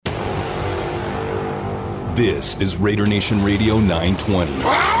This is Raider Nation Radio 920.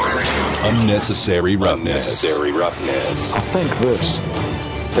 Unnecessary roughness. I think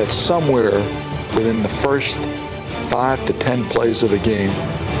that somewhere within the first 5 to 10 plays of the game,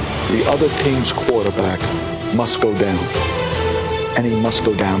 the other team's quarterback must go down. And he must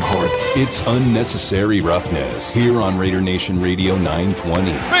go down hard. It's Unnecessary Roughness here on Raider Nation Radio 920.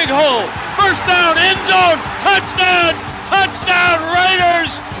 Big hole, first down, end zone, touchdown,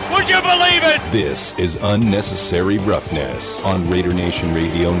 Raiders! Would you believe it? This is Unnecessary Roughness on Raider Nation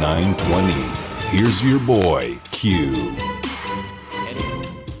Radio 920. Here's your boy, Q.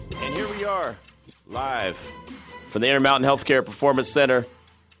 And here we are, live from the Intermountain Healthcare Performance Center,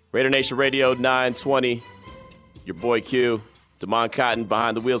 Raider Nation Radio 920. Your boy, Q. Damon Cotton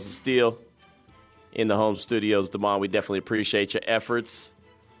behind the wheels of steel in the home studios. Damon, we definitely appreciate your efforts.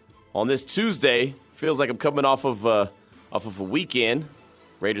 On this Tuesday, feels like I'm coming off of a weekend.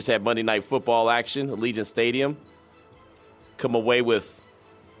 Raiders had Monday Night Football action, Allegiant Stadium. Come away with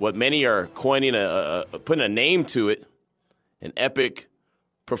what many are coining, putting a name to it, an epic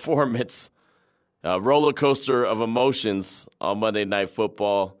performance, a roller coaster of emotions on Monday Night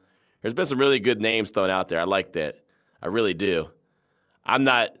Football. There's been some really good names thrown out there. I like that. I really do. I'm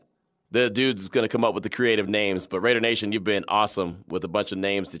not the dude that's going to come up with the creative names, but Raider Nation, you've been awesome with a bunch of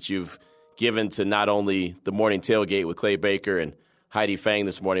names that you've given to not only the morning tailgate with Clay Baker and Heidi Fang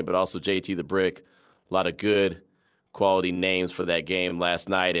this morning, but also JT the Brick. A lot of good quality names for that game last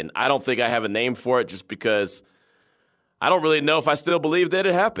night. And I don't think I have a name for it just because I don't really know if I still believe that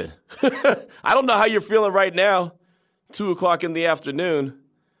it happened. I don't know how you're feeling right now, 2 o'clock in the afternoon.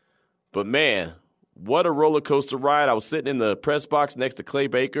 But, man, what a roller coaster ride. I was sitting in the press box next to Clay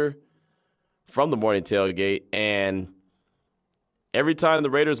Baker from the morning tailgate, and every time the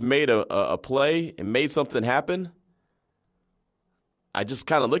Raiders made a play and made something happen, I just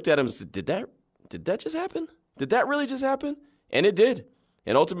kind of looked at him and said, did that just happen? Did that really just happen? And it did.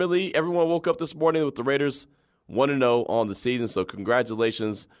 And ultimately, everyone woke up this morning with the Raiders 1-0 on the season. So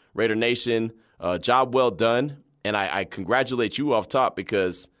congratulations, Raider Nation. Job well done. And I congratulate you off top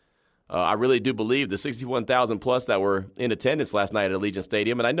because I really do believe the 61,000 plus that were in attendance last night at Allegiant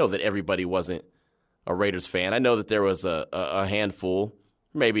Stadium. And I know that everybody wasn't a Raiders fan. I know that there was a handful,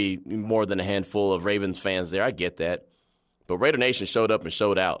 maybe more than a handful of Ravens fans there. I get that. But Raider Nation showed up and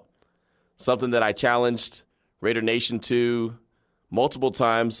showed out. Something that I challenged Raider Nation to multiple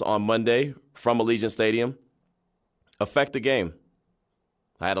times on Monday from Allegiant Stadium, affect the game.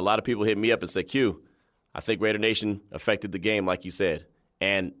 I had a lot of people hit me up and say, Q, I think Raider Nation affected the game like you said.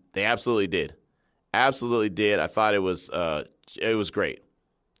 And they absolutely did. Absolutely did. I thought it was great.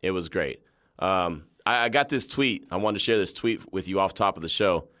 It was great. I got this tweet. I wanted to share this tweet with you off top of the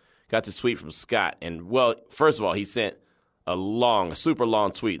show. Got this tweet from Scott. And, well, first of all, he sent a super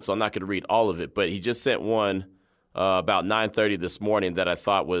long tweet, so I'm not going to read all of it. But he just sent one about 9:30 this morning that I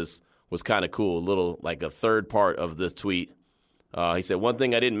thought was kind of cool, a little like a third part of this tweet. He said, one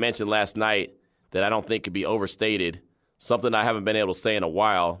thing I didn't mention last night that I don't think could be overstated, something I haven't been able to say in a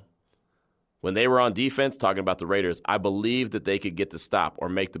while. When they were on defense, talking about the Raiders, I believed that they could get the stop or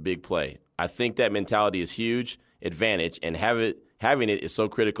make the big play. I think that mentality is huge advantage, and having it is so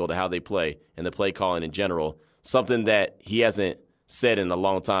critical to how they play and the play calling in general. Something that he hasn't said in a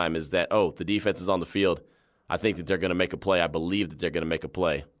long time is that, the defense is on the field. I think that they're going to make a play. I believe that they're going to make a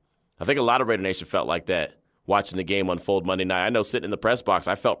play. I think a lot of Raider Nation felt like that watching the game unfold Monday night. I know sitting in the press box,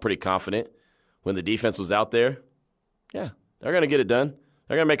 I felt pretty confident when the defense was out there. Yeah, they're going to get it done.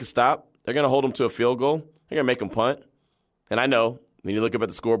 They're going to make a stop. They're going to hold them to a field goal. They're going to make them punt. And I know when you look up at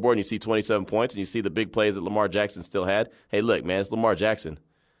the scoreboard and you see 27 points and you see the big plays that Lamar Jackson still had, hey, look, man, it's Lamar Jackson.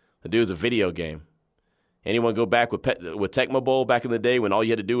 The dude's a video game. Anyone go back with Tecmo Bowl back in the day when all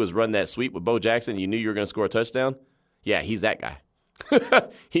you had to do was run that sweep with Bo Jackson and you knew you were going to score a touchdown? Yeah, he's that guy.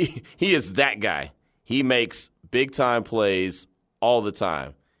 He is that guy. He makes big-time plays all the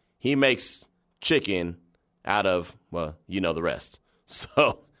time. He makes chicken out of, well, you know the rest.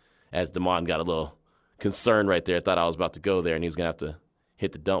 So, as Damon got a little concerned right there, thought I was about to go there and he was going to have to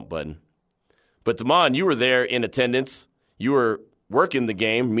hit the dump button. But, Damon, you were there in attendance. You were working the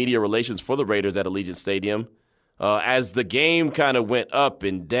game, media relations for the Raiders at Allegiant Stadium. As the game kind of went up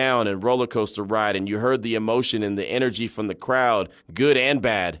and down and roller coaster ride and you heard the emotion and the energy from the crowd, good and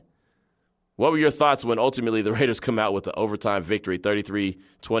bad, what were your thoughts when ultimately the Raiders come out with the overtime victory,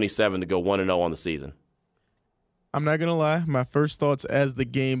 33-27 to go 1-0 on the season? I'm not going to lie. My first thoughts as the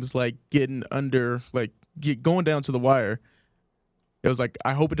game's getting going down to the wire, it was like,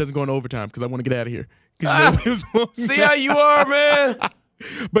 I hope it doesn't go into overtime because I want to get out of here. See how you are, man.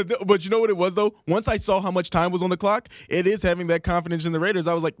 But you know what it was, though? Once I saw how much time was on the clock, it is having that confidence in the Raiders.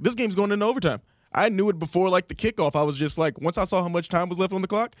 I was like, this game's going into overtime. I knew it before like the kickoff. I was just like, once I saw how much time was left on the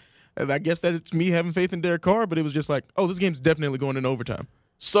clock, I guess that's me having faith in Derek Carr, but it was just like, oh, this game's definitely going in overtime.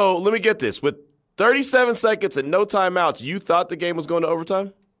 So let me get this. With 37 seconds and no timeouts, you thought the game was going to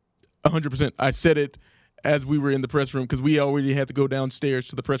overtime? 100%. I said it as we were in the press room because we already had to go downstairs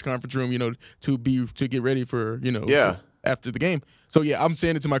to the press conference room, to get ready for, after the game. So, yeah, I'm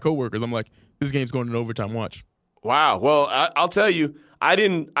saying it to my coworkers. I'm like, this game's going in overtime. Watch. Wow. Well, I'll tell you, I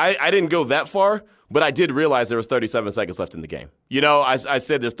didn't go that far, but I did realize there was 37 seconds left in the game. I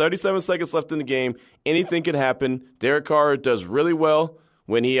said there's 37 seconds left in the game. Anything can happen. Derek Carr does really well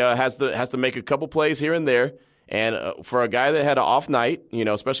when he has to make a couple plays here and there. And for a guy that had an off night,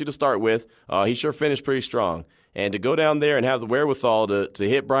 especially to start with, he sure finished pretty strong. And to go down there and have the wherewithal to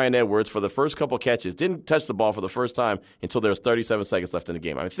hit Bryan Edwards for the first couple catches, didn't touch the ball for the first time until there was 37 seconds left in the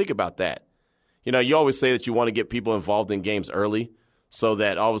game. I mean, think about that. You always say that you want to get people involved in games early so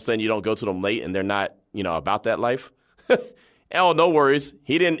that all of a sudden you don't go to them late and they're not, about that life. Oh, no worries.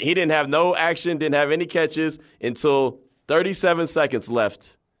 He didn't have no action, didn't have any catches until 37 seconds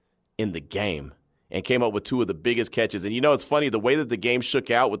left in the game and came up with two of the biggest catches. And it's funny, the way that the game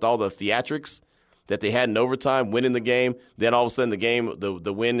shook out with all the theatrics that they had in overtime, winning the game, then all of a sudden the game,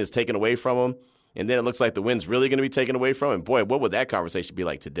 the win is taken away from them, and then it looks like the win's really going to be taken away from him. Boy, what would that conversation be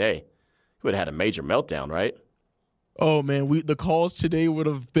like today? He would have had a major meltdown, right? Oh, man, the calls today would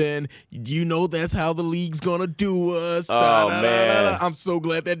have been, that's how the league's going to do us. Man. I'm so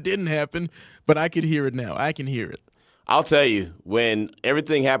glad that didn't happen, but I could hear it now. I can hear it. I'll tell you, when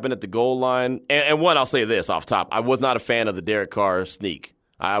everything happened at the goal line, and one, I'll say this off top, I was not a fan of the Derek Carr sneak.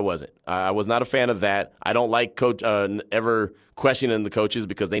 I wasn't. I was not a fan of that. I don't like coach ever questioning the coaches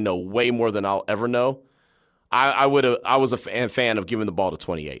because they know way more than I'll ever know. I was a fan of giving the ball to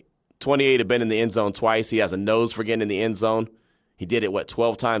 28. 28 had been in the end zone twice. He has a nose for getting in the end zone. He did it,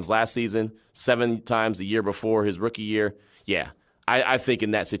 12 times last season, 7 times the year before his rookie year. Yeah, I think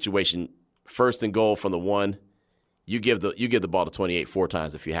in that situation, first and goal from the 1, you give the ball to 28 4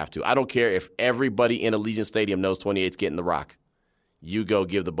 times if you have to. I don't care if everybody in Allegiant Stadium knows 28's getting the rock. You go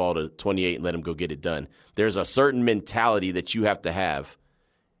give the ball to 28 and let him go get it done. There's a certain mentality that you have to have.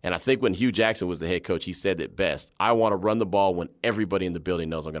 And I think when Hugh Jackson was the head coach, he said it best. I want to run the ball when everybody in the building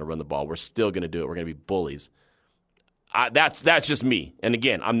knows I'm going to run the ball. We're still going to do it. We're going to be bullies. That's just me. And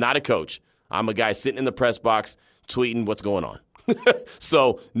again, I'm not a coach. I'm a guy sitting in the press box tweeting what's going on.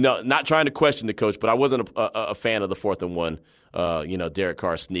 So, no, not trying to question the coach, but I wasn't a fan of the 4th and 1, Derek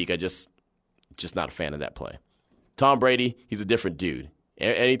Carr sneak. I just not a fan of that play. Tom Brady, he's a different dude.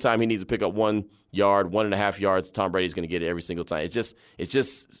 Anytime he needs to pick up 1 yard, 1.5 yards, Tom Brady's going to get it every single time. It's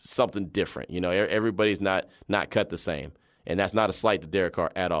just something different. Everybody's not cut the same, and that's not a slight to Derek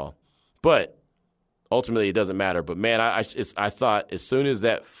Carr at all. But ultimately, it doesn't matter. But man, I thought as soon as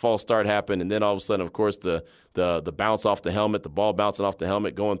that false start happened, and then all of a sudden, of course, the bounce off the helmet, the ball bouncing off the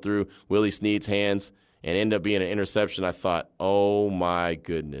helmet, going through Willie Snead's hands, and ended up being an interception. I thought, oh my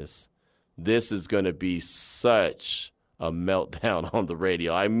goodness. This is going to be such a meltdown on the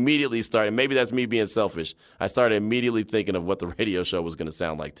radio. I immediately started, maybe that's me being selfish, I started immediately thinking of what the radio show was going to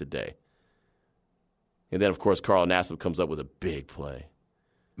sound like today. And then, of course, Carl Nassib comes up with a big play.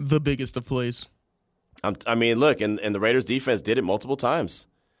 The biggest of plays. I mean, look, and the Raiders defense did it multiple times.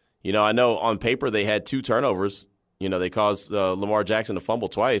 I know on paper they had 2 turnovers. They caused Lamar Jackson to fumble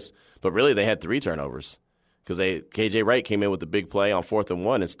twice, but really they had 3 turnovers. Because KJ Wright came in with the big play on 4th and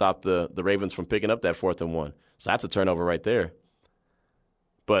 1 and stopped the Ravens from picking up that 4th and 1. So that's a turnover right there.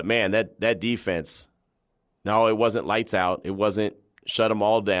 But, man, that defense, no, it wasn't lights out. It wasn't shut them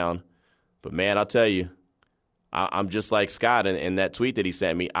all down. But, man, I'll tell you, I'm just like Scott in that tweet that he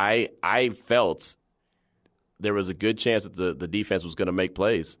sent me. I felt there was a good chance that the defense was going to make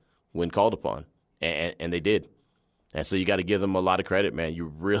plays when called upon, and they did. And so you got to give them a lot of credit, man. You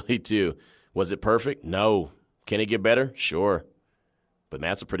really do. Was it perfect? No. Can it get better? Sure. But,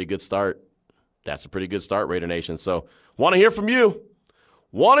 man, that's a pretty good start. That's a pretty good start, Raider Nation. So, want to hear from you.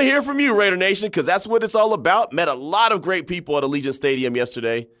 Want to hear from you, Raider Nation, because that's what it's all about. Met a lot of great people at Allegiant Stadium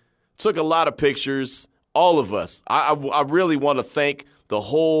yesterday. Took a lot of pictures. All of us. I really want to thank the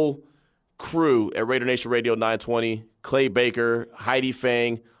whole crew at Raider Nation Radio 920. Clay Baker, Heidi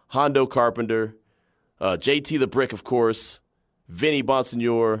Fang, Hondo Carpenter, JT the Brick, of course, Vinny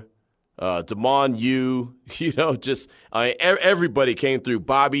Bonsignor, Damon Yu, everybody came through.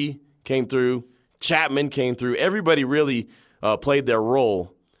 Bobby came through. Chapman came through. Everybody really played their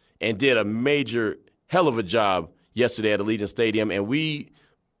role and did a major hell of a job yesterday at Allegiant Stadium. And we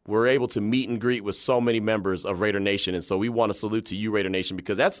were able to meet and greet with so many members of Raider Nation. And so we want to salute to you, Raider Nation,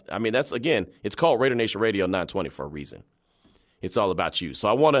 because that's again, it's called Raider Nation Radio 920 for a reason. It's all about you. So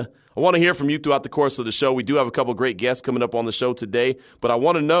I want to hear from you throughout the course of the show. We do have a couple great guests coming up on the show today, but I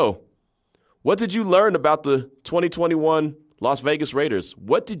want to know, what did you learn about the 2021 Las Vegas Raiders?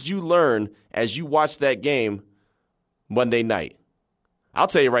 What did you learn as you watched that game Monday night? I'll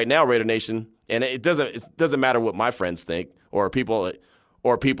tell you right now, Raider Nation, and it doesn't matter what my friends think or people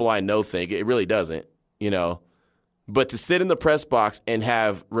I know think. It really doesn't, But to sit in the press box and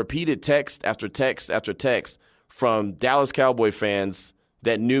have repeated text after text after text from Dallas Cowboy fans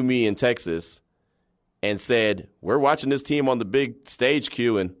that knew me in Texas and said, we're watching this team on the big stage,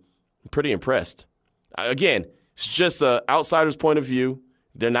 Q, and I'm pretty impressed. Again, it's just an outsider's point of view.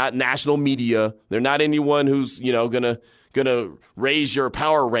 They're not national media. They're not anyone who's, gonna raise your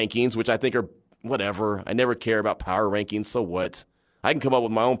power rankings, which I think are whatever. I never care about power rankings, so what? I can come up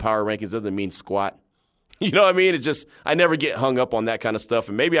with my own power rankings. Doesn't mean squat. You know what I mean? It's just I never get hung up on that kind of stuff,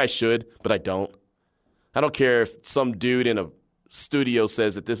 and maybe I should, but I don't. I don't care if some dude in a studio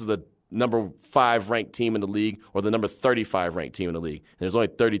says that this is the number 5 ranked team in the league or the number 35 ranked team in the league, and there's only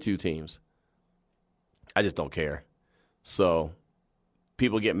 32 teams. I just don't care. So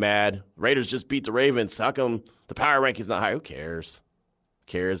people get mad. Raiders just beat the Ravens. How come the power ranking's not high? Who cares?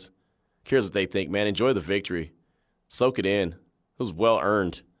 Cares what they think, man. Enjoy the victory. Soak it in. It was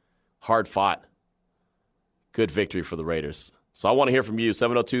well-earned. Hard fought. Good victory for the Raiders. So I want to hear from you,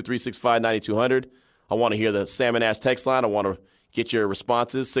 702-365-9200. I want to hear the Salmon Ash text line. I want to get your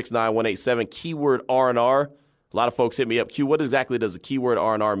responses, 69187, keyword R&R. A lot of folks hit me up. Q, what exactly does the keyword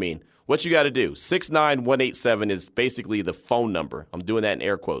R&R mean? What you got to do, 69187 is basically the phone number. I'm doing that in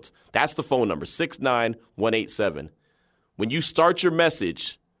air quotes. That's the phone number, 69187. When you start your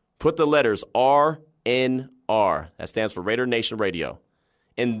message, put the letters RNR. That stands for Raider Nation Radio.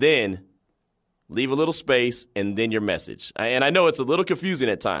 And then leave a little space, and then your message. And I know it's a little confusing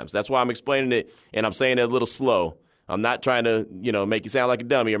at times. That's why I'm explaining it, and I'm saying it a little slow. I'm not trying to, make you sound like a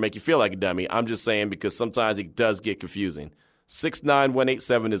dummy or make you feel like a dummy. I'm just saying because sometimes it does get confusing.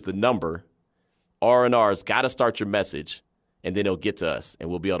 69187 is the number. R&R's got to start your message, and then it'll get to us, and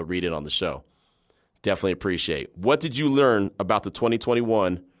we'll be able to read it on the show. Definitely appreciate. What did you learn about the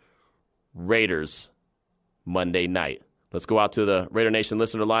 2021 Raiders Monday night? Let's go out to the Raider Nation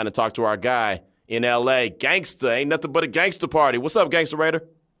listener line and talk to our guy in L.A. Gangsta. Ain't nothing but a gangster party. What's up, Gangsta Raider?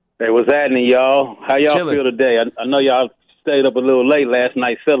 Hey, what's happening, y'all? How y'all Chilling. feel today? I know y'all stayed up a little late last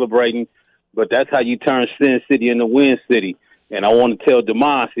night celebrating, but that's how you turn Sin City into Win City. And I want to tell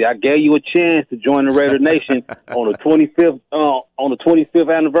DeMond, I gave you a chance to join the Raider Nation on the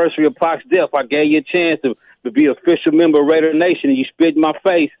 25th anniversary of Pac's death. I gave you a chance to be an official member of Raider Nation, and you spit in my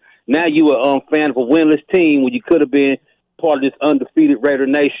face. Now you a fan of a winless team when you could have been part of this undefeated Raider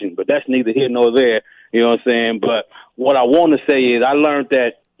Nation. But that's neither here nor there, you know what I'm saying? But what I want to say is I learned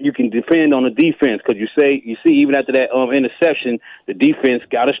that you can depend on the defense because you see, even after that interception, the defense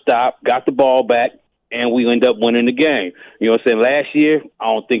got to stop, got the ball back, and we end up winning the game. You know what I'm saying? Last year, I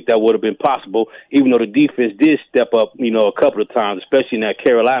don't think that would have been possible, even though the defense did step up, a couple of times, especially in that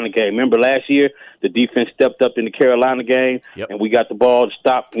Carolina game. Remember last year, the defense stepped up in the Carolina game, and we got the ball to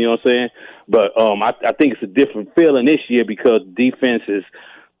stop, you know what I'm saying? But I think it's a different feeling this year because defense is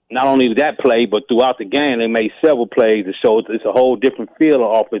not only that play, but throughout the game, they made several plays that show it's a whole different feel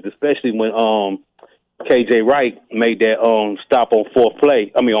of offense, especially when KJ Wright made that stop on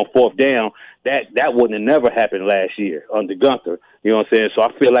fourth down. That wouldn't have never happened last year under Gunther. You know what I'm saying? So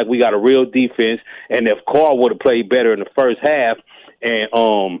I feel like we got a real defense, and if Carr would have played better in the first half and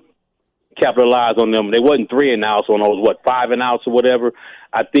capitalized on them, they wasn't 3 and outs on those 5 and outs or whatever.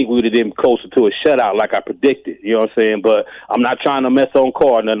 I think we would have been closer to a shutout like I predicted. You know what I'm saying? But I'm not trying to mess on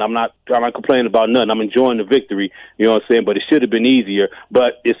Carr. Nothing. I'm not complaining about nothing. I'm enjoying the victory. You know what I'm saying? But it should have been easier.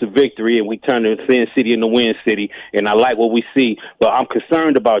 But it's a victory, and we turned the Sin City into Win City, and I like what we see. But I'm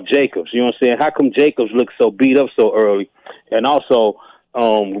concerned about Jacobs. You know what I'm saying? How come Jacobs looks so beat up so early? And also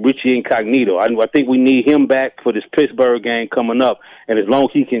Richie Incognito. I think we need him back for this Pittsburgh game coming up. And as long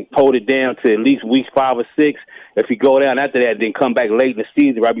as he can hold it down to at least weeks 5 or 6, if he go down after that, then come back late in the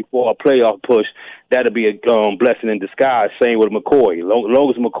season, right before our playoff push, that'll be a blessing in disguise. Same with McCoy. Long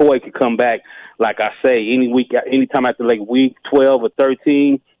as McCoy can come back, like I say, anytime after like week 12 or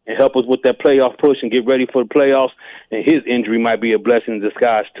 13, and help us with that playoff push and get ready for the playoffs. And his injury might be a blessing in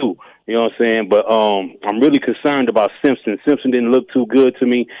disguise too. You know what I'm saying? But I'm really concerned about Simpson. Simpson didn't look too good to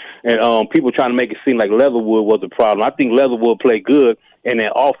me, and people trying to make it seem like Leatherwood was the problem. I think Leatherwood played good, and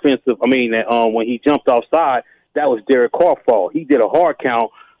that offensive. When he jumped offside, that was Derek Carr's fault. He did a hard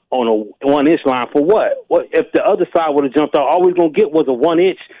count on a 1-inch line for what? What if the other side would have jumped out? All we was gonna get was a 1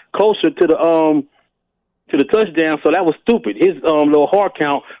 inch closer to to the touchdown, so that was stupid. His little hard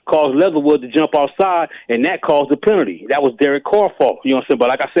count caused Leatherwood to jump outside, and that caused the penalty. That was Derek Carr's fault. You know what I'm saying? But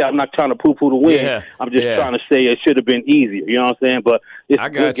like I said, I'm not trying to poo-poo the win. Yeah. I'm just trying to say it should have been easier. You know what I'm saying? But it's a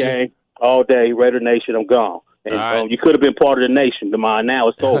good game all day. Raider Nation, I'm gone. And you could have been part of the nation. Now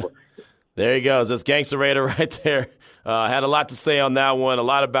it's over. There he goes. That's Gangsta Raider right there. Had a lot to say on that one, a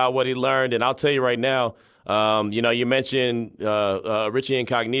lot about what he learned. And I'll tell you right now, you mentioned Richie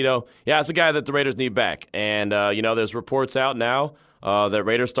Incognito. Yeah, it's a guy that the Raiders need back. And, there's reports out now that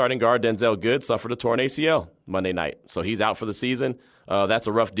Raiders starting guard Denzel Good suffered a torn ACL Monday night. So he's out for the season. That's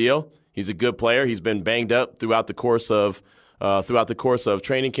a rough deal. He's a good player. He's been banged up throughout the course of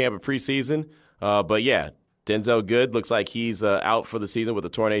training camp and preseason. But, yeah, Denzel Good looks like he's out for the season with a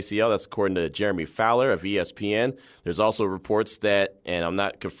torn ACL. That's according to Jeremy Fowler of ESPN. There's also reports that, and I'm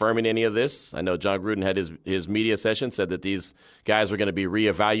not confirming any of this, I know John Gruden had his media session, said that these guys were going to be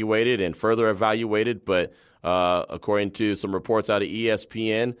reevaluated and further evaluated. But according to some reports out of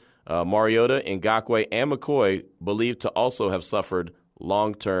ESPN, Mariota, Ngakoue, and McCoy believed to also have suffered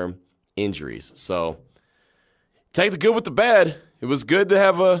long-term injuries. So take the good with the bad. It was good to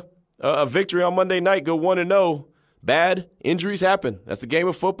have a victory on Monday night, go 1-0. Bad injuries happen. That's the game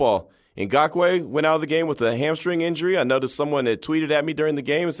of football. Ngakoue went out of the game with a hamstring injury. I noticed someone had tweeted at me during the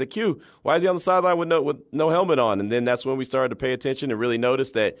game and said, Q, why is he on the sideline with no helmet on? And then that's when we started to pay attention and really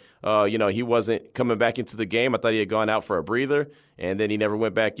noticed that, he wasn't coming back into the game. I thought he had gone out for a breather, and then he never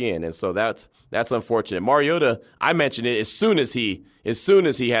went back in. And so that's unfortunate. Mariota, I mentioned it as soon as he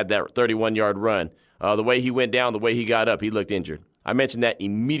had that 31-yard run. The way he went down, the way he got up, he looked injured. I mentioned that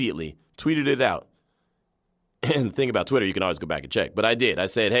immediately, tweeted it out. And the thing about Twitter, you can always go back and check. But I did. I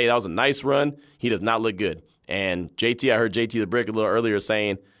said, hey, that was a nice run. He does not look good. And I heard JT the Brick a little earlier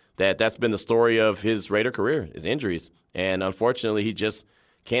saying that that's been the story of his Raider career, his injuries. And unfortunately, he just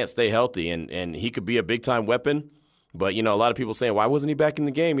can't stay healthy. And he could be a big-time weapon. But, a lot of people saying, why wasn't he back in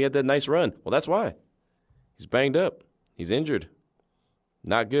the game? He had that nice run. Well, that's why. He's banged up. He's injured.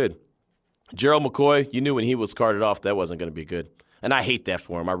 Not good. Gerald McCoy, you knew when he was carted off that wasn't going to be good. And I hate that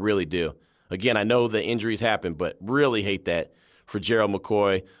for him. I really do. Again, I know the injuries happen, but really hate that for Gerald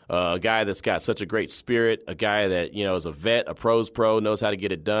McCoy, a guy that's got such a great spirit, a guy that, is a vet, a pro's pro, knows how to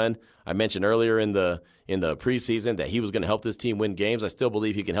get it done. I mentioned earlier in the preseason that he was going to help this team win games. I still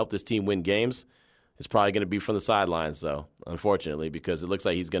believe he can help this team win games. It's probably going to be from the sidelines, though, unfortunately, because it looks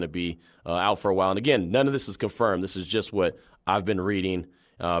like he's going to be out for a while. And, again, none of this is confirmed. This is just what I've been reading.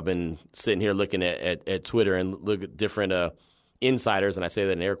 I've been sitting here looking at Twitter and look at different insiders, and I say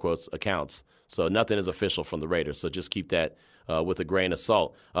that in air quotes, accounts. So nothing is official from the Raiders. So just keep that with a grain of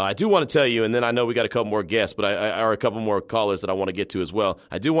salt. I do want to tell you, and then I know we got a couple more guests, but or a couple more callers that I want to get to as well.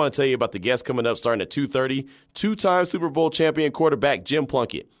 I do want to tell you about the guests coming up starting at 2:30. Two-time Super Bowl champion quarterback Jim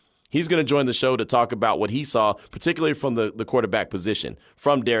Plunkett. He's going to join the show to talk about what he saw, particularly from the quarterback position,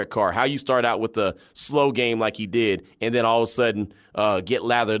 from Derek Carr, how you start out with a slow game like he did, and then all of a sudden get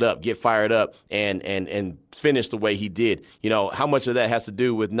lathered up, get fired up, and finish the way he did. How much of that has to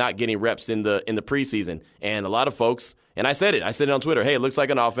do with not getting reps in the preseason. And a lot of folks, and I said it on Twitter, hey, it looks like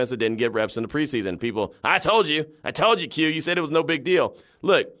an offense that didn't get reps in the preseason. People, I told you, Q, you said it was no big deal.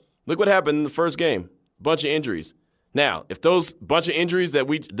 Look what happened in the first game, bunch of injuries. Now, if those bunch of injuries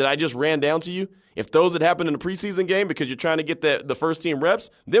that I just ran down to you, if those had happened in the preseason game because you're trying to get the first team reps,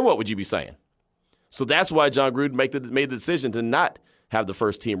 then what would you be saying? So that's why John Gruden made the decision to not have the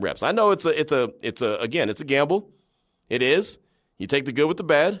first team reps. I know it's a gamble. It is. You take the good with the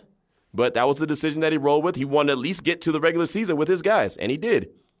bad, but that was the decision that he rolled with. He wanted to at least get to the regular season with his guys, and he did.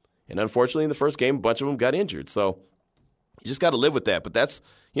 And unfortunately, in the first game, a bunch of them got injured. So you just got to live with that. But that's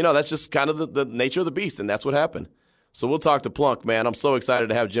just kind of the nature of the beast, and that's what happened. So we'll talk to Plunk, man. I'm so excited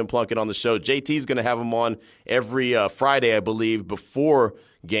to have Jim Plunkett on the show. JT's going to have him on every Friday, I believe, before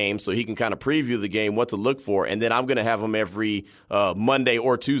games, so he can kind of preview the game, what to look for. And then I'm going to have him every Monday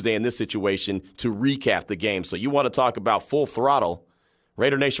or Tuesday in this situation to recap the game. So you want to talk about full throttle,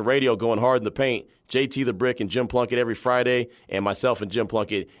 Raider Nation Radio going hard in the paint, JT the Brick and Jim Plunkett every Friday, and myself and Jim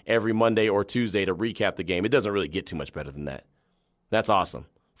Plunkett every Monday or Tuesday to recap the game. It doesn't really get too much better than that. That's awesome.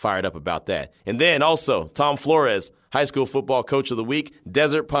 Fired up about that. And then also Tom Flores, High School Football Coach of the Week,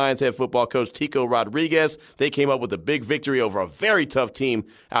 Desert Pines head football coach Tico Rodriguez. They came up with a big victory over a very tough team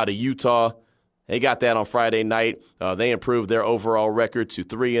out of Utah. They got that on Friday night. They improved their overall record to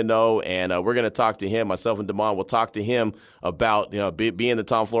 3-0, and we're going to talk to him. Myself and Damon will talk to him about being the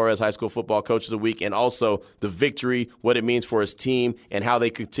Tom Flores High School Football Coach of the Week, and also the victory, what it means for his team, and how they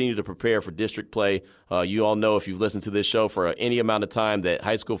continue to prepare for district play. You all know, if you've listened to this show for any amount of time, that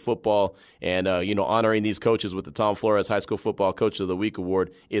high school football and honoring these coaches with the Tom Flores High School Football Coach of the Week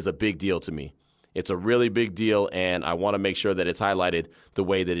award is a big deal to me. It's a really big deal, and I want to make sure that it's highlighted the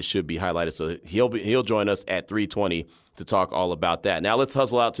way that it should be highlighted. So he'll join us at 3:20 to talk all about that. Now let's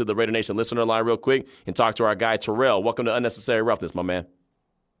hustle out to the Raider Nation listener line real quick and talk to our guy Terrell. Welcome to Unnecessary Roughness, my man.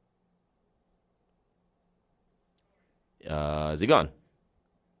 Is he gone?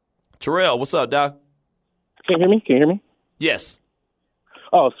 Terrell, what's up, Doc? Can you hear me? Yes.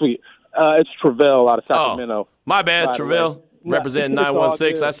 Oh, sweet. It's Travell out of Sacramento. Oh, my bad, Travell. Representing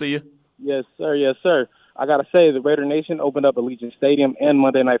 916. I see you. Yes, sir. Yes, sir. I got to say, the Raider Nation opened up Allegiant Stadium and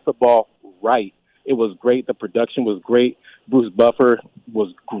Monday Night Football right. It was great. The production was great. Bruce Buffer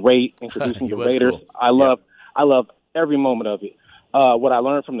was great introducing the Raiders. Cool. I love every moment of it. What I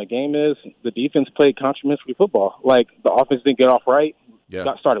learned from the game is the defense played complimentary football. Like, the offense didn't get off right.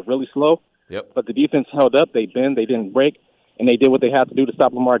 Got started really slow. Yep. But the defense held up. They bend. They didn't break. And they did what they had to do to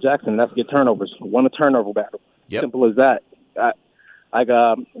stop Lamar Jackson, and that's get turnovers. Won a turnover battle. Yep. Simple as that.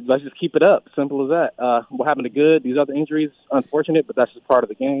 Let's just keep it up. Simple as that. What happened to Good? These other injuries, unfortunate, but that's just part of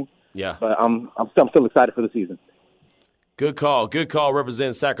the game. Yeah. But I'm still excited for the season. Good call. Good call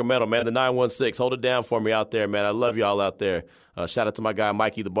representing Sacramento, man. The 916. Hold it down for me out there, man. I love y'all out there. Shout out to my guy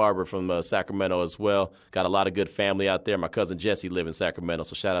Mikey the Barber from Sacramento as well. Got a lot of good family out there. My cousin Jesse lives in Sacramento,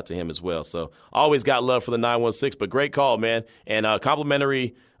 so shout out to him as well. So always got love for the 916, but great call, man. And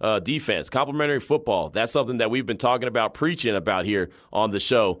complimentary defense, complimentary football. That's something that we've been talking about, preaching about here on the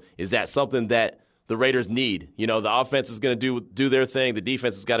show. Is that something that the Raiders need? You know, the offense is going to do their thing. The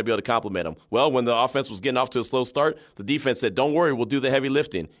defense has got to be able to complement them. Well, when the offense was getting off to a slow start, the defense said, "Don't worry, we'll do the heavy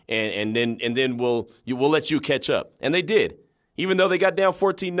lifting, and then we'll let you catch up." And they did. Even though they got down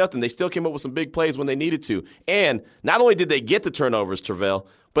 14-0, they still came up with some big plays when they needed to. And not only did they get the turnovers, Travell,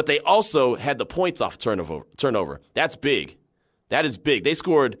 but they also had the points off turnover. That's big. That is big. They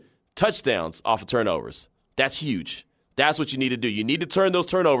scored touchdowns off of turnovers. That's huge. That's what you need to do. You need to turn those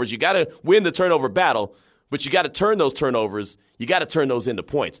turnovers. You got to win the turnover battle, but you got to turn those turnovers. You got to turn those into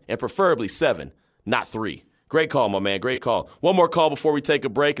points, and preferably 7, not 3. Great call, my man. Great call. One more call before we take a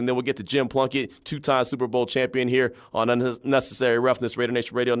break, and then we'll get to Jim Plunkett, 2-time Super Bowl champion here on Unnecessary Roughness, Raider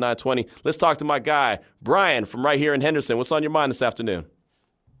Nation Radio 920. Let's talk to my guy, Brian, from right here in Henderson. What's on your mind this afternoon?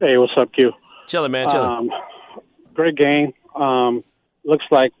 Hey, what's up, Q? Chilling, man, chilling. Great game. Looks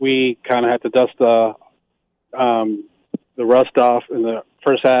like we kind of had to dust the rust off in the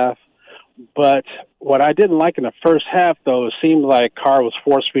first half. But what I didn't like in the first half, though, it seemed like Carr was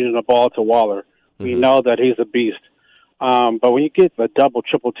force-feeding the ball to Waller. We know that he's a beast. But when you get the double,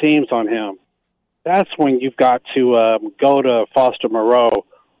 triple teams on him, that's when you've got to go to Foster Moreau.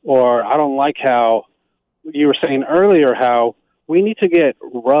 Or I don't like how you were saying earlier how we need to get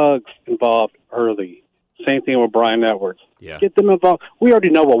Ruggs involved early. Same thing with Brian Edwards. Yeah. Get them involved. We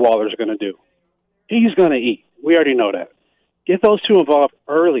already know what Waller's going to do. He's going to eat. We already know that. Get those two involved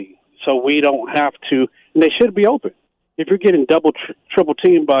early so we don't have to. And they should be open. If you're getting double, triple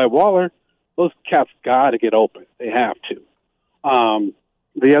teamed by Waller, those cats got to get open. They have to.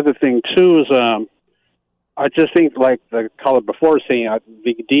 The other thing, too, is I just think, like the caller before saying,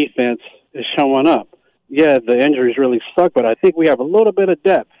 the defense is showing up. Yeah, the injuries really suck, but I think we have a little bit of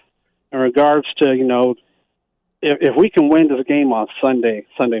depth in regards to, you know, if we can win this game on Sunday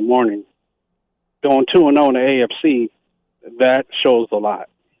morning, going 2-0 in the AFC, that shows a lot.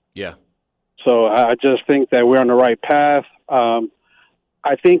 Yeah. So I just think that we're on the right path.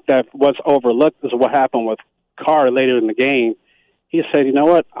 I think that what's overlooked is what happened with Carr later in the game. He said, you know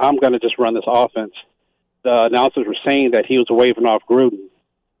what, I'm going to just run this offense. The announcers were saying that he was waving off Gruden.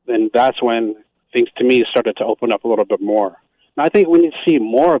 And that's when things, to me, started to open up a little bit more. And I think we need to see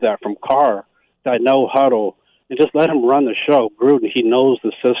more of that from Carr, that no huddle, and just let him run the show. Gruden, he knows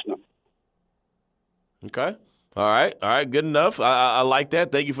the system. Okay. All right, good enough. I like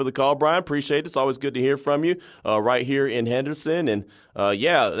that. Thank you for the call, Brian. Appreciate it. It's always good to hear from you right here in Henderson. And,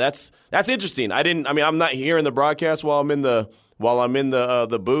 yeah, that's interesting. I'm not hearing the broadcast while I'm in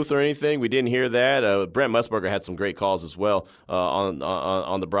the booth or anything. We didn't hear that. Brent Musburger had some great calls as well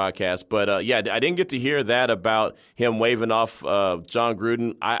on the broadcast. But, yeah, I didn't get to hear that about him waving off John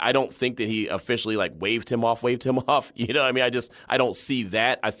Gruden. I don't think that he officially, waved him off. You know, I don't see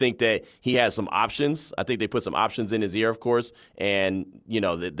that. I think that he has some options. I think they put some options in his ear, of course, and, you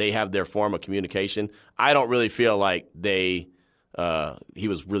know, that they have their form of communication. I don't really feel like he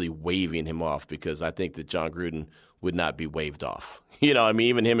was really waving him off, because I think that John Gruden would not be waved off. You know,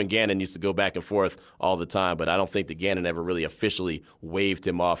 even him and Gannon used to go back and forth all the time, but I don't think that Gannon ever really officially waved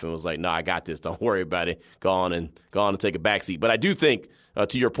him off and was like, "No, I got this. Don't worry about it. Go on and take a backseat." But I do think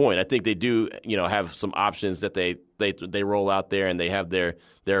to your point, I think they do, have some options that they roll out there, and they have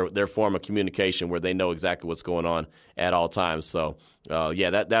their form of communication where they know exactly what's going on at all times. So,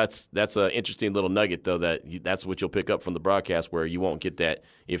 that's an interesting little nugget, though, that's what you'll pick up from the broadcast, where you won't get that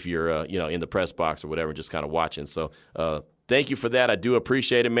if you're, in the press box or whatever, just kind of watching. So, thank you for that. I do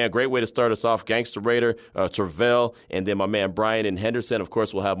appreciate it, man. Great way to start us off. Gangster Raider, Tervel, and then my man Brian and Henderson. Of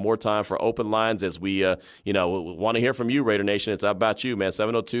course, we'll have more time for open lines as we, want to hear from you, Raider Nation. It's about you, man.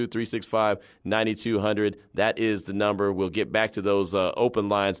 702-365-9200. That is the number. We'll get back to those open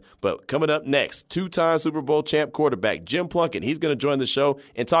lines. But coming up next, two-time Super Bowl champ quarterback Jim Plunkett. He's going to join the show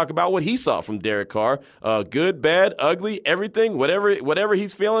and talk about what he saw from Derek Carr. Good, bad, ugly, everything, whatever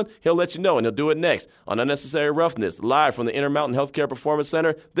he's feeling, he'll let you know, and he'll do it next on Unnecessary Roughness, live from the Intermountain Healthcare Performance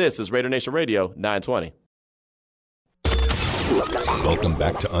Center. This is Raider Nation Radio 920. Welcome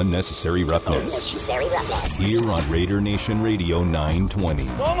back to Unnecessary Roughness. Here on Raider Nation Radio 920.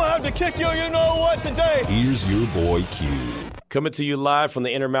 I'm going to have to kick you know what today. Here's your boy Q. Coming to you live from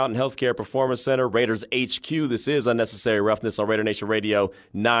the Intermountain Healthcare Performance Center, Raiders HQ. This is Unnecessary Roughness on Raider Nation Radio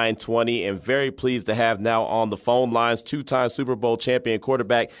 920, and very pleased to have now on the phone lines two-time Super Bowl champion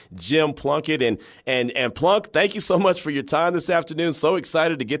quarterback Jim Plunkett. And Plunk, thank you so much for your time this afternoon. So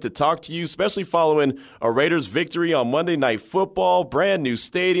excited to get to talk to you, especially following a Raiders victory on Monday Night Football, brand new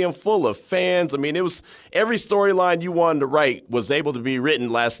stadium full of fans. I mean, it was every storyline you wanted to write was able to be written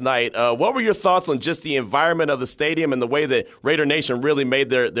last night. What were your thoughts on just the environment of the stadium and the way that Raider Nation really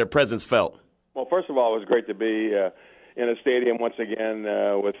made their presence felt? Well, first of all, it was great to be in a stadium once again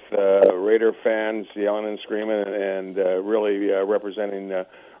with Raider fans yelling and screaming and really representing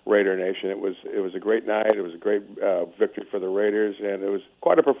Raider Nation. It was a great night. It was a great victory for the Raiders, and it was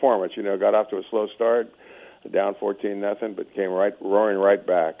quite a performance. Got off to a slow start, down 14-0, but came roaring right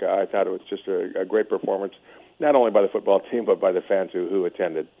back. I thought it was just a great performance, not only by the football team, but by the fans who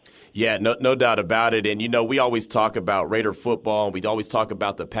attended. Yeah, no doubt about it. And, we always talk about Raider football, and we always talk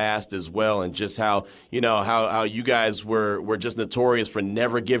about the past as well, and just how you guys were just notorious for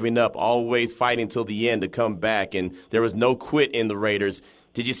never giving up, always fighting till the end to come back, and there was no quit in the Raiders.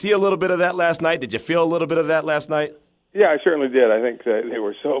 Did you see a little bit of that last night? Did you feel a little bit of that last night? Yeah, I certainly did. I think they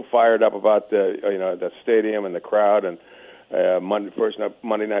were so fired up about the stadium and the crowd, and first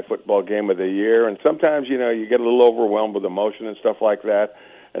Monday Night Football game of the year. And sometimes, you get a little overwhelmed with emotion and stuff like that.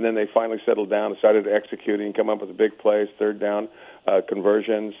 And then they finally settled down, decided to execute and come up with a big plays, third down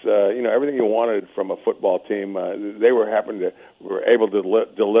conversions. Everything you wanted from a football team, they were able to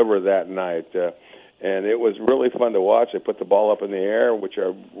deliver that night. And it was really fun to watch. They put the ball up in the air, which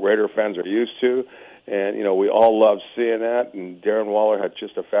our Raider fans are used to. And, we all loved seeing that. And Darren Waller had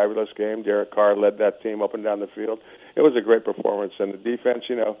just a fabulous game. Derek Carr led that team up and down the field. It was a great performance. And the defense,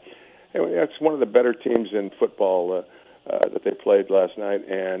 it's one of the better teams in football that they played last night.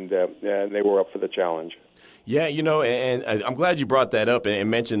 And they were up for the challenge. Yeah, and I'm glad you brought that up and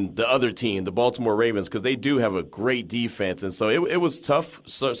mentioned the other team, the Baltimore Ravens, because they do have a great defense. And so it was tough,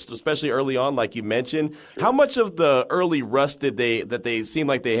 especially early on, like you mentioned. How much of the early rust that they seemed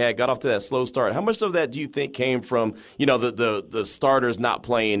like they had, got off to that slow start, how much of that do you think came from, the starters not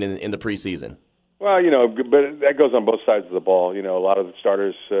playing in the preseason? Well, but that goes on both sides of the ball. A lot of the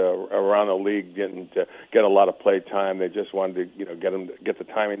starters around the league didn't get a lot of play time. They just wanted to, get the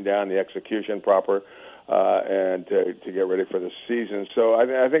timing down, the execution proper, and to get ready for the season. So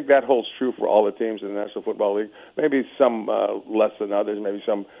I think that holds true for all the teams in the National Football League. Maybe some less than others. Maybe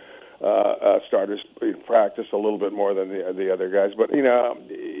some starters practice a little bit more than the other guys. But,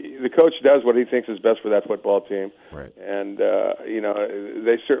 the coach does what he thinks is best for that football team. Right. And,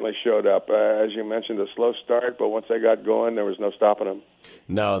 they certainly showed up. As you mentioned, a slow start, but once they got going, there was no stopping them.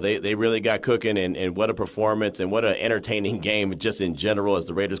 No, they really got cooking, and what a performance and what an entertaining game just in general as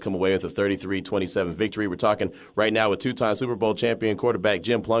the Raiders come away with a 33-27 victory. We're talking right now with two-time Super Bowl champion quarterback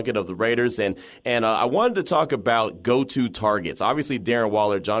Jim Plunkett of the Raiders. And I wanted to talk about go-to targets. Obviously, Darren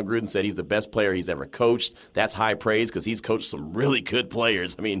Waller, John Gruden said he's the best player he's ever coached. That's high praise because he's coached some really good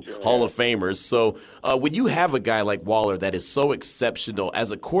players. I mean, Hall of Famers. So when you have a guy like Waller that is so exceptional as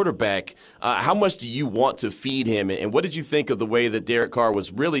a quarterback, how much do you want to feed him? And what did you think of the way that Derek Carr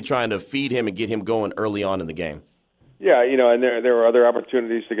was really trying to feed him and get him going early on in the game? Yeah, and there were other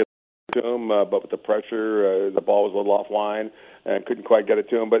opportunities to get to him, but with the pressure, the ball was a little offline and couldn't quite get it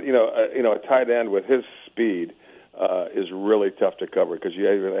to him. But, a tight end with his speed is really tough to cover because you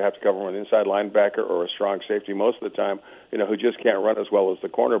either have to cover an inside linebacker or a strong safety most of the time, who just can't run as well as the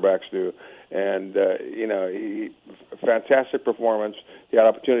cornerbacks do. And, fantastic performance. He had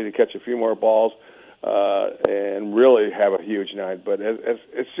opportunity to catch a few more balls and really have a huge night. But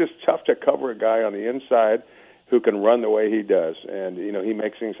it's just tough to cover a guy on the inside who can run the way he does. And, he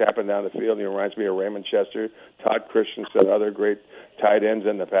makes things happen down the field. He reminds me of Raymond Chester, Todd Christensen, other great tight ends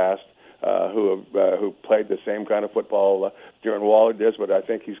in the past who played the same kind of football Darren Waller does, but I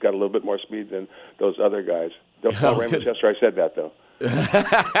think he's got a little bit more speed than those other guys. Don't tell Raymond Chester I said that, though.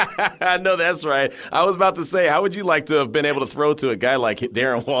 I know that's right. I was about to say, how would you like to have been able to throw to a guy like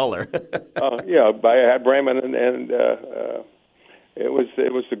Darren Waller? I had Raymond, and it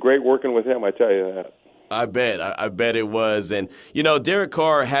was great working with him, I tell you that. I bet it was. And, Derek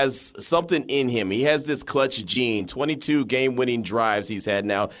Carr has something in him. He has this clutch gene, 22 game-winning drives he's had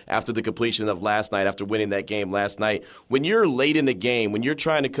now after the completion of last night, after winning that game last night. When you're late in the game, when you're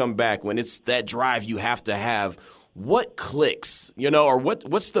trying to come back, when it's that drive you have to have, what clicks, or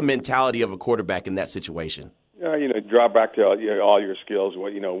what's the mentality of a quarterback in that situation? Draw back to all your skills,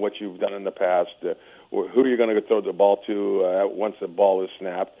 what you've done in the past, who you're going to throw the ball to once the ball is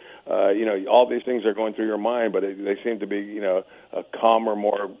snapped. All these things are going through your mind, but they seem to be, a calmer,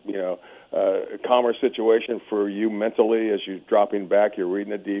 calmer situation for you mentally as you're dropping back, you're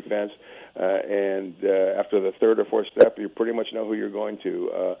reading the defense, and after the third or fourth step, you pretty much know who you're going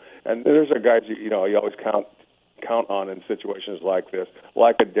to. And there's guys, you always count on in situations like this,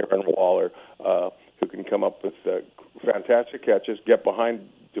 like a Darren Waller, who can come up with fantastic catches, get behind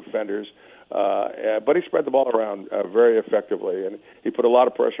defenders, but he spread the ball around very effectively, and he put a lot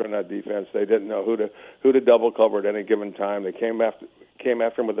of pressure on that defense. They didn't know who to double cover at any given time. They came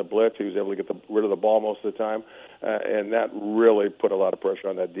after him with a blitz. He was able to get rid of the ball most of the time, and that really put a lot of pressure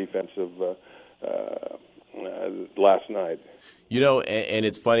on that defensive last night. And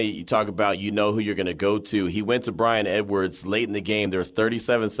it's funny, you talk about who you're going to go to. He went to Bryan Edwards late in the game. There was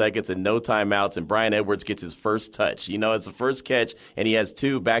 37 seconds and no timeouts, and Bryan Edwards gets his first touch. It's the first catch, and he has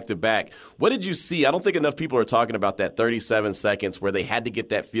two back-to-back. What did you see? I don't think enough people are talking about that 37 seconds where they had to get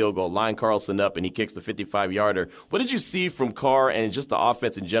that field goal, line Carlson up, and he kicks the 55-yarder. What did you see from Carr and just the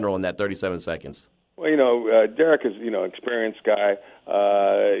offense in general in that 37 seconds? Well, Derek is, experienced guy.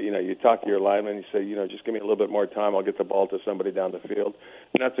 You talk to your lineman, you say, just give me a little bit more time, I'll get the ball to somebody down the field.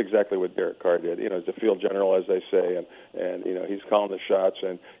 And that's exactly what Derek Carr did. He's the field general, as they say, and he's calling the shots.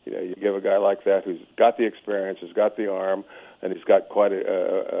 And, you give a guy like that who's got the experience, has got the arm, and he's got quite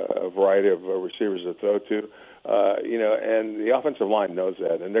a variety of receivers to throw to. And the offensive line knows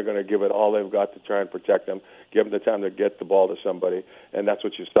that, and they're going to give it all they've got to try and protect them, give them the time to get the ball to somebody, and that's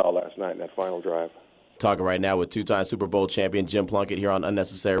what you saw last night in that final drive. Talking right now with two-time Super Bowl champion Jim Plunkett here on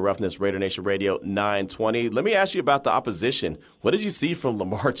Unnecessary Roughness, Raider Nation Radio 920. Let me ask you about the opposition. What did you see from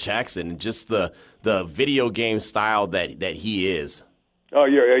Lamar Jackson and just the video game style that he is? Oh,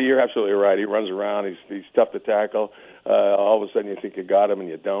 you're absolutely right. He runs around. He's tough to tackle. All of a sudden you think you got him and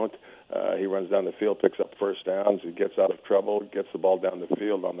you don't. He runs down the field, picks up first downs. He gets out of trouble, gets the ball down the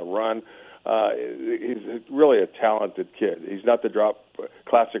field on the run. He's really a talented kid. He's not the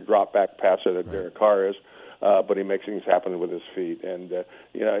classic drop-back passer that Derek Carr is, but he makes things happen with his feet. And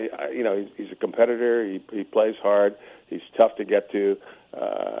he's a competitor. He plays hard. He's tough to get to.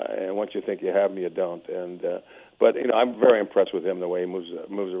 And once you think you have him, you don't. But I'm very impressed with him, the way he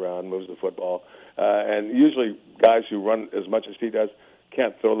moves around, moves the football. And usually guys who run as much as he does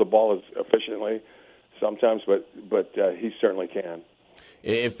can't throw the ball as efficiently sometimes, but he certainly can.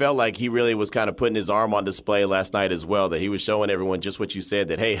 It felt like he really was kind of putting his arm on display last night as well, that he was showing everyone just what you said,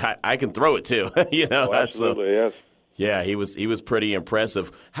 that, hey, I can throw it too. Oh, absolutely, yes. Yeah, he was pretty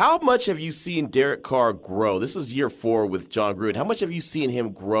impressive. How much have you seen Derek Carr grow? This is year 4 with John Gruden. How much have you seen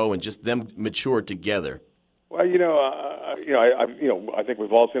him grow and just them mature together? Well, I think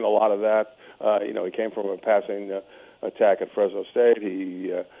we've all seen a lot of that. He came from a passing attack at Fresno State.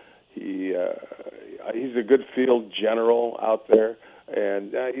 He's a good field general out there.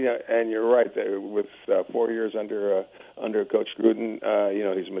 And and you're right. With 4 years under Coach Gruden,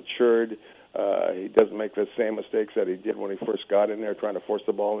 he's matured. He doesn't make the same mistakes that he did when he first got in there, trying to force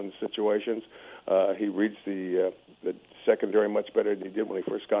the ball into situations. He reads the secondary much better than he did when he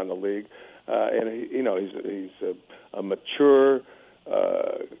first got in the league. And he's a mature,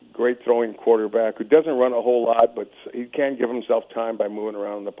 great throwing quarterback who doesn't run a whole lot, but he can give himself time by moving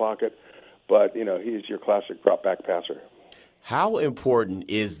around in the pocket. But he's your classic drop back passer. How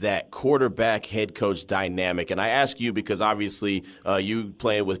important is that quarterback head coach dynamic? And I ask you because obviously you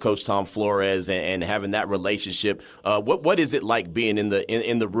playing with Coach Tom Flores and having that relationship. What is it like being in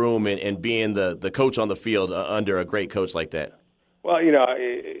the room and being the coach on the field under a great coach like that? Well,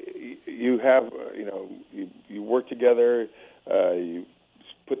 you have you work together. You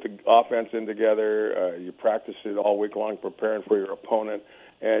put the offense in together. You practice it all week long, preparing for your opponent.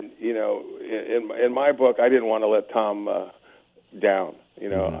 And in my book, I didn't want to let Tom down. He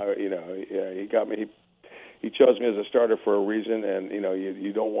got me. he chose me as a starter for a reason, and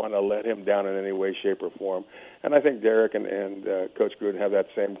you don't want to let him down in any way, shape, or form. And I think Derek and Coach Gruden have that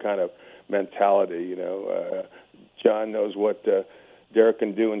same kind of mentality. John knows what Derek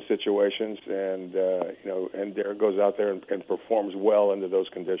can do in situations, and and Derek goes out there and performs well under those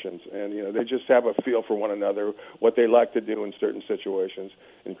conditions. And they just have a feel for one another, what they like to do in certain situations,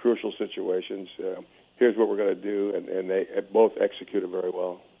 in crucial situations. Here's what we're going to do, and they both execute it very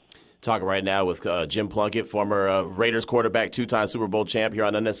well. Talking right now with Jim Plunkett, former Raiders quarterback, two-time Super Bowl champ, here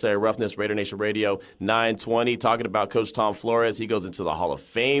on Unnecessary Roughness, Raider Nation Radio 920. Talking about Coach Tom Flores. He goes into the Hall of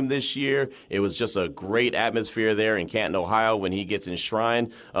Fame this year. It was just a great atmosphere there in Canton, Ohio, when he gets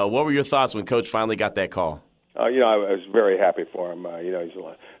enshrined. What were your thoughts when Coach finally got that call? I was very happy for him. He's had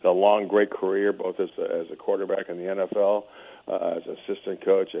a long, great career, both as a quarterback in the NFL, as an assistant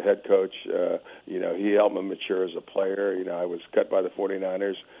coach, a head coach. He helped me mature as a player. I was cut by the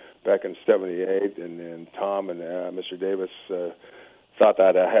 49ers back in '78, and Tom and Mr. Davis thought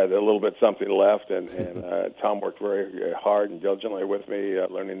that I had a little bit something left, and Tom worked very hard and diligently with me,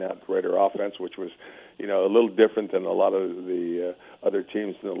 learning that Raider offense, which was, a little different than a lot of the other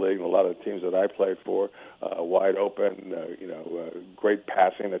teams in the league and a lot of the teams that I played for. Wide open, great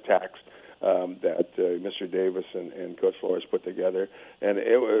passing attacks that Mr. Davis and Coach Flores put together, and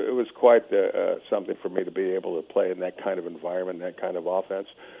it was quite something for me to be able to play in that kind of environment, that kind of offense.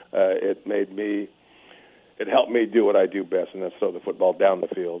 It helped me do what I do best, and that's throw the football down the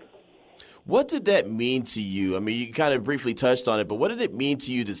field. What did that mean to you? I mean, you kind of briefly touched on it, but what did it mean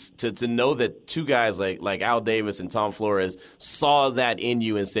to you to know that two guys like Al Davis and Tom Flores saw that in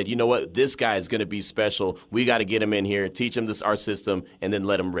you and said, you know what, this guy is going to be special. We got to get him in here, teach him our system, and then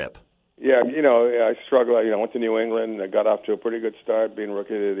let him rip. Yeah, I struggled. I went to New England. I got off to a pretty good start, being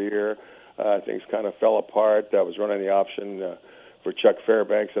Rookie of the Year. Things kind of fell apart. I was running the option for Chuck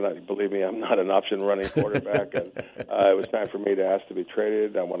Fairbanks, and believe me, I'm not an option running quarterback. And it was time for me to ask to be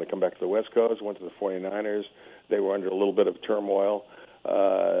traded. I wanted to come back to the West Coast. Went to the 49ers. They were under a little bit of turmoil.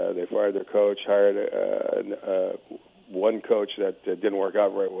 They fired their coach, hired one coach that didn't work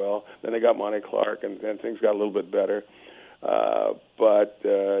out very well. Then they got Monty Clark, and things got a little bit better. But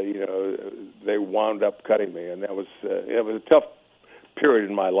they wound up cutting me, and it was a tough period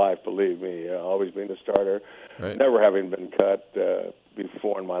in my life, believe me. Always being a starter, right. Never having been cut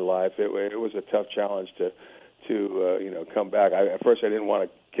before in my life. It was a tough challenge to come back. At first I didn't want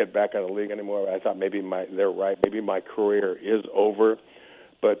to get back out of the league anymore. I thought maybe they're right. Maybe my career is over.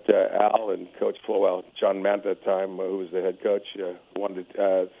 But Al and Coach Flowell, John Mant at the time, who was the head coach,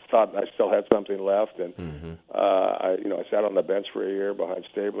 thought I still had something left, and I sat on the bench for a year behind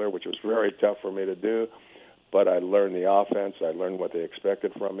Stabler, which was very tough for me to do. But I learned the offense. I learned what they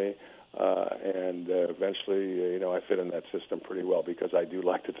expected from me. And eventually, I fit in that system pretty well because I do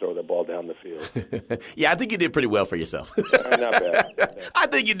like to throw the ball down the field. Yeah, I think you did pretty well for yourself. Not bad. I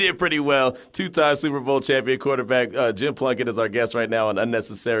think you did pretty well. Two-time Super Bowl champion quarterback Jim Plunkett is our guest right now on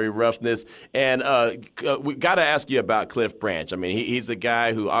Unnecessary Roughness. And we got to ask you about Cliff Branch. I mean, he's a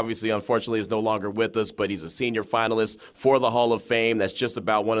guy who obviously, unfortunately, is no longer with us, but he's a senior finalist for the Hall of Fame. That's just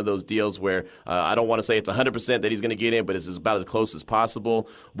about one of those deals where I don't want to say it's 100% that he's going to get in, but it's about as close as possible.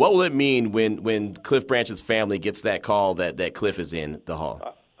 What will it mean when Cliff Branch's family gets that call that Cliff is in the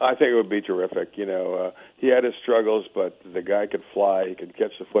Hall? I think it would be terrific. He had his struggles, but the guy could fly. He could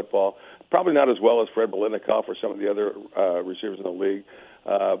catch the football. Probably not as well as Fred Biletnikoff or some of the other receivers in the league.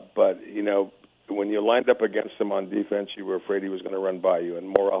 But, when you lined up against him on defense, you were afraid he was going to run by you, and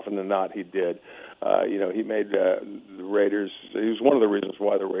more often than not, he did. He made the Raiders – he was one of the reasons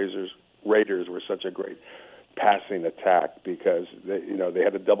why the Raiders were such a great passing attack because they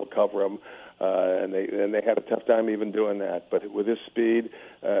had to double cover him, and they had a tough time even doing that. But with his speed,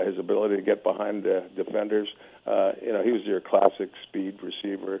 his ability to get behind the defenders, he was your classic speed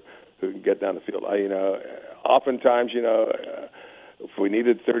receiver who can get down the field. Oftentimes, if we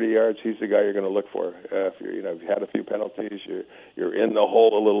needed 30 yards, he's the guy you're going to look for. If you've had a few penalties, you're in the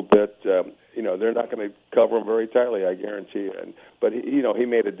hole a little bit. They're not going to cover him very tightly, I guarantee you. But he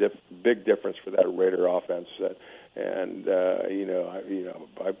made a big difference for that Raider offense.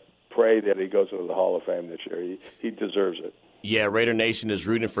 I pray that he goes into the Hall of Fame this year. He deserves it. Yeah, Raider Nation is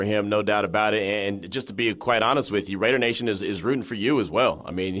rooting for him, no doubt about it. And just to be quite honest with you, Raider Nation is rooting for you as well.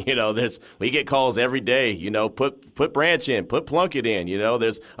 I mean, we get calls every day. Put Branch in, put Plunkett in.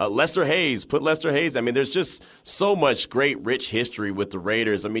 There's Lester Hayes, put Lester Hayes. I mean, there's just so much great, rich history with the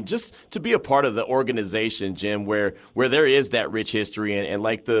Raiders. I mean, just to be a part of the organization, Jim, where there is that rich history, and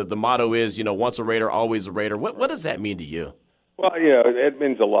like the motto is, once a Raider, always a Raider. What does that mean to you? Well, it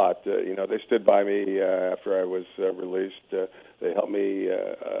means a lot. They stood by me after I was released. They helped me,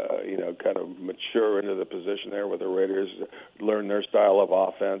 kind of mature into the position there with the Raiders, learn their style of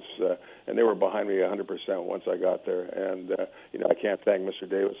offense, and they were behind me 100% once I got there. And, I can't thank Mr.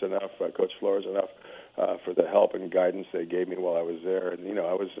 Davis enough, Coach Flores enough, for the help and guidance they gave me while I was there. And,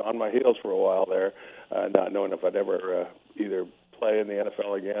 I was on my heels for a while there, not knowing if I'd ever either play in the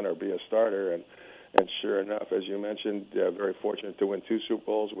NFL again or be a starter. And sure enough, as you mentioned, very fortunate to win 2 Super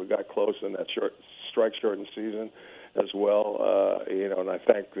Bowls. We got close in that strike-shortened season as well. And I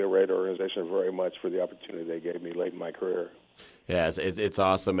thank the Raider organization very much for the opportunity they gave me late in my career. Yeah, it's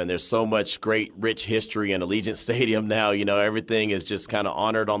awesome, and there's so much great, rich history in Allegiant Stadium now. Everything is just kind of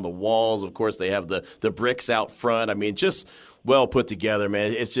honored on the walls. Of course, they have the bricks out front. I mean, just well put together,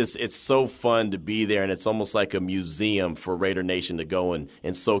 man. It's so fun to be there, and it's almost like a museum for Raider Nation to go and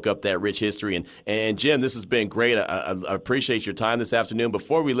soak up that rich history. And Jim, this has been great. I appreciate your time this afternoon.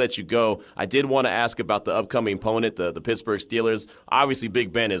 Before we let you go, I did want to ask about the upcoming opponent, the Pittsburgh Steelers. Obviously,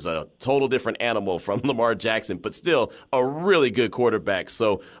 Big Ben is a total different animal from Lamar Jackson, but still a really good quarterback.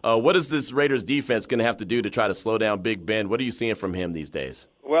 So what is this Raiders defense going to have to do to try to slow down Big Ben? What are you seeing from him these days?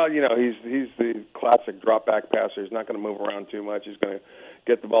 Well, he's the classic drop-back passer. He's not going to move around too much. He's going to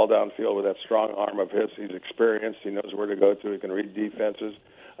get the ball downfield with that strong arm of his. He's experienced. He knows where to go to. He can read defenses.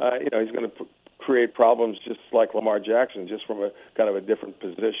 He's going to create problems just like Lamar Jackson, just from a kind of a different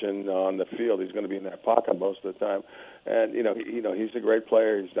position on the field. He's going to be in that pocket most of the time. And, he's a great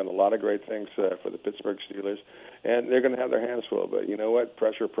player. He's done a lot of great things for the Pittsburgh Steelers. And they're going to have their hands full. But you know what?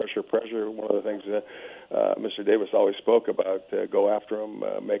 Pressure. One of the things that Mr. Davis always spoke about, go after him,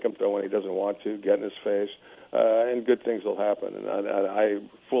 make him throw when he doesn't want to, get in his face, and good things will happen. And I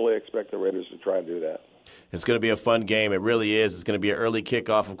fully expect the Raiders to try and do that. It's going to be a fun game. It really is. It's going to be an early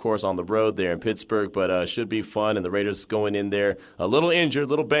kickoff, of course, on the road there in Pittsburgh, but should be fun. And the Raiders going in there a little injured, a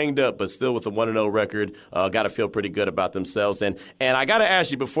little banged up, but still with a 1-0 record. Got to feel pretty good about themselves. And I got to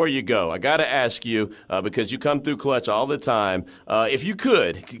ask you before you go, because you come through clutch all the time, if you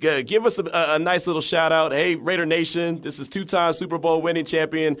could, give us a nice little shout-out. Hey, Raider Nation, this is 2-time Super Bowl winning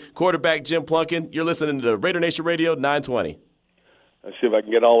champion quarterback Jim Plunkett. You're listening to Raider Nation Radio 920. Let's see if I can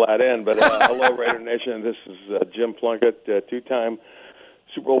get all that in. But hello, Raider Nation. This is Jim Plunkett, 2-time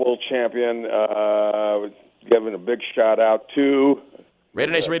Super Bowl champion. Giving a big shout-out to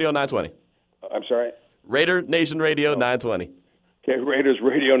Raider Nation Radio 920. I'm sorry? Raider Nation Radio 920. Okay, Raiders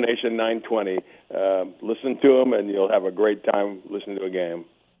Radio Nation 920. Listen to them, and you'll have a great time listening to a game.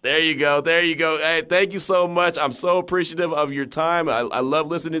 There you go. Hey, thank you so much. I'm so appreciative of your time. I love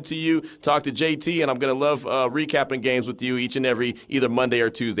listening to you talk to JT, and I'm going to love recapping games with you each and every either Monday or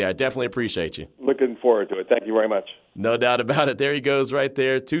Tuesday. I definitely appreciate you. Looking forward to it. Thank you very much. No doubt about it. There he goes right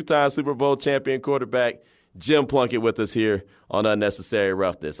there. 2-time Super Bowl champion quarterback Jim Plunkett with us here on Unnecessary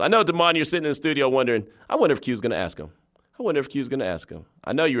Roughness. I know, Damon, you're sitting in the studio wondering, I wonder if Q's going to ask him.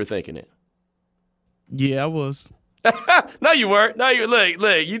 I know you were thinking it. Yeah, I was. No, you weren't. No,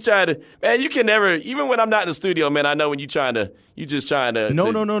 look. You trying to, man. You can never. Even when I'm not in the studio, man. I know when you just trying to.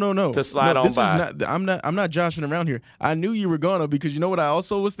 No. To slide on by. I'm not joshing around here. I knew you were gonna, because you know what I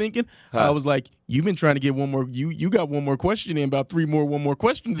also was thinking. I was like, you've been trying to get one more. You got one more question in, about one more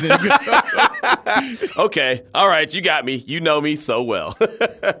questions in. Okay, all right, you got me. You know me so well.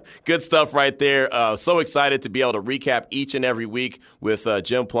 Good stuff right there. So excited to be able to recap each and every week with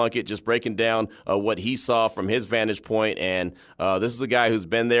Jim Plunkett, just breaking down what he saw from his vantage point. And this is a guy who's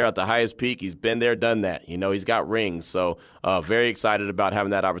been there at the highest peak. He's been there, done that. He's got rings. So very excited about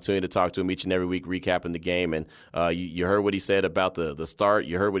having that opportunity to talk to him each and every week, recapping the game. And you heard what he said about the start.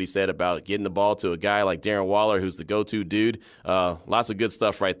 You heard what he said about getting the ball to a guy like Darren Waller, who's the go-to dude. Lots of good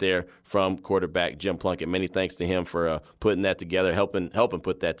stuff right there from quarterback Jim Plunkett. Many thanks to him for putting that together, helping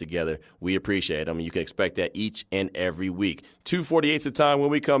put that together. We appreciate it. I mean, you can expect that each and every week. 2:48's the time. When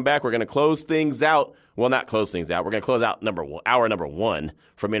we come back, we're going to close things out. Well, not close things out. We're going to close out hour number 1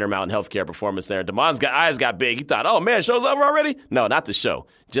 from Intermountain Healthcare Performance Center. Damon's eyes got big. He thought, oh, man, show's over already? No, not the show.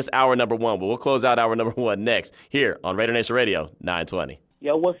 Just hour number 1. But we'll close out hour number 1 next here on Raider Nation Radio 920.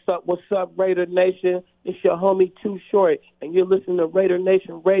 Yo, what's up, Raider Nation? It's your homie Too Short, and you're listening to Raider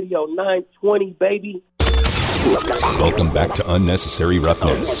Nation Radio 920, baby. Welcome back to Unnecessary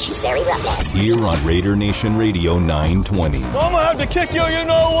Roughness. Here on Raider Nation Radio 920. So I'm going to have to kick you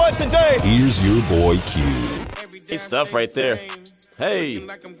know what today. Here's your boy Q. Hey, stuff right there. Hey.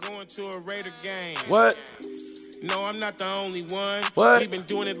 What? No, I'm not the only one. What? We've been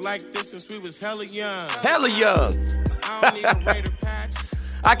doing it like this since we was hella young. Hella young. I don't need a Raider patch.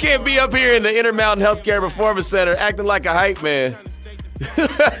 I can't be up here in the Intermountain Healthcare Performance Center acting like a hype man.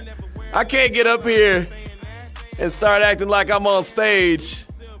 I can't get up here and start acting like I'm on stage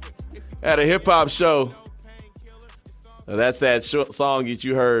at a hip-hop show. That's that song that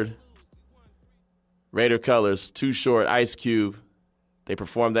you heard. Raider Colors, Too Short, Ice Cube. They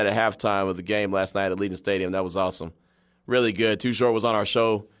performed that at halftime of the game last night at Allegiant Stadium. That was awesome. Really good. Too Short was on our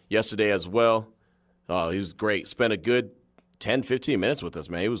show yesterday as well. Oh, he was great. Spent a good 10, 15 minutes with us,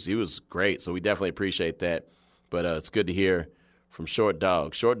 man. He was great, so we definitely appreciate that. But it's good to hear from Short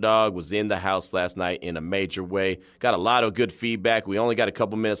Dog. Short Dog was in the house last night in a major way. Got a lot of good feedback. We only got a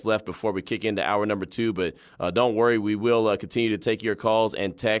couple minutes left before we kick into hour number 2, but don't worry. We will continue to take your calls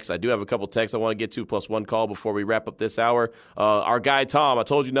and texts. I do have a couple texts I want to get to, plus one call before we wrap up this hour. Our guy, Tom, I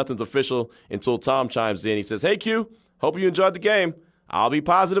told you nothing's official until Tom chimes in. He says, hey, Q, hope you enjoyed the game. I'll be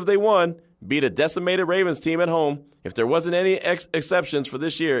positive they won. Beat a decimated Ravens team at home. If there wasn't any exceptions for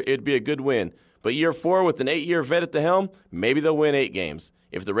this year, it'd be a good win. But year 4 with an 8-year vet at the helm, maybe they'll win 8 games.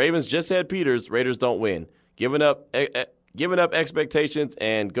 If the Ravens just had Peters, Raiders don't win. Giving up expectations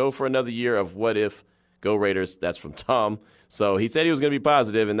and go for another year of what if. Go Raiders. That's from Tom. So he said he was going to be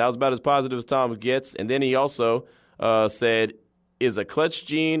positive, and that was about as positive as Tom gets. And then he also said, is a clutch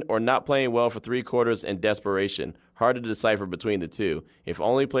gene or not playing well for 3 quarters and desperation? Hard to decipher between the two. If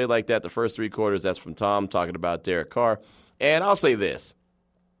only played like that the first 3 quarters, that's from Tom talking about Derek Carr. And I'll say this.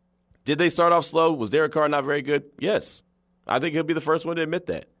 Did they start off slow? Was Derek Carr not very good? Yes. I think he'll be the first one to admit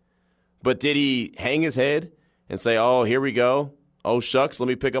that. But did he hang his head and say, oh, here we go. Oh, shucks, let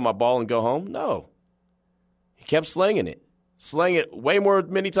me pick up my ball and go home? No. He kept slinging it. Slang it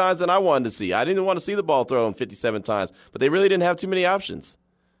many times than I wanted to see. I didn't want to see the ball thrown 57 times, but they really didn't have too many options.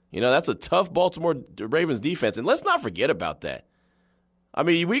 You know, that's a tough Baltimore Ravens defense, and let's not forget about that. I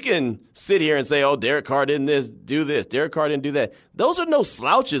mean, we can sit here and say, oh, Derek Carr didn't do this. Derek Carr didn't do that. Those are no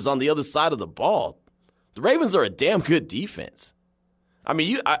slouches on the other side of the ball. The Ravens are a damn good defense. I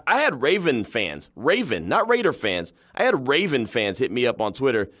mean, I had Raven fans, not Raider fans. I had Raven fans hit me up on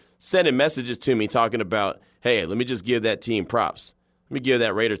Twitter, sending messages to me talking about, hey, let me just give that team props. Let me give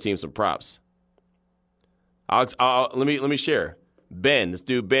that Raider team some props. Let me share. This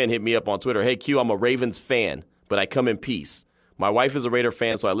dude Ben hit me up on Twitter. Hey, Q, I'm a Ravens fan, but I come in peace. My wife is a Raider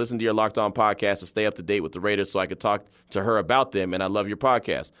fan, so I listen to your Locked On podcast to stay up to date with the Raiders so I could talk to her about them, and I love your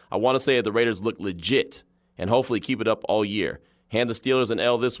podcast. I want to say that the Raiders look legit and hopefully keep it up all year. Hand the Steelers an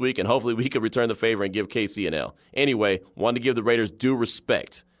L this week, and hopefully we could return the favor and give KC an L. Anyway, wanted to give the Raiders due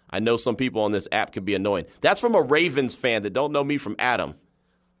respect. I know some people on this app can be annoying. That's from a Ravens fan that don't know me from Adam,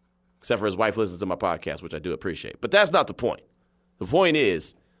 except for his wife listens to my podcast, which I do appreciate. But that's not the point. The point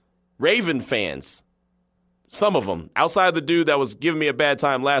is, Raven fans, some of them, outside the dude that was giving me a bad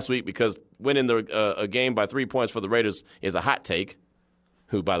time last week because winning a game by 3 points for the Raiders is a hot take,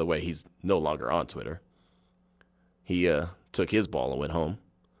 who, by the way, he's no longer on Twitter. He took his ball and went home.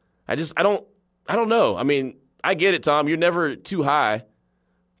 I don't know. I mean, I get it, Tom. You're never too high.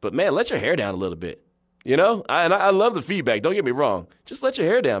 But, man, let your hair down a little bit. You know? I love the feedback. Don't get me wrong. Just let your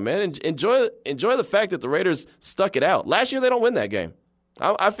hair down, man. Enjoy the fact that the Raiders stuck it out. Last year, they don't win that game.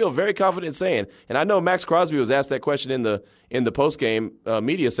 I feel very confident in saying, and I know Max Crosby was asked that question in the post-game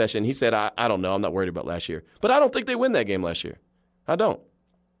media session. He said, I don't know. I'm not worried about last year. But I don't think they win that game last year. I don't.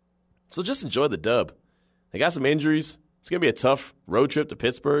 So just enjoy the dub. They got some injuries. It's going to be a tough road trip to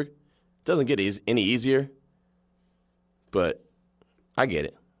Pittsburgh. It doesn't get any easier. But I get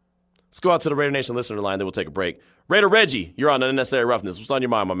it. Let's go out to the Raider Nation listener line, then we'll take a break. Raider Reggie, you're on Unnecessary Roughness. What's on your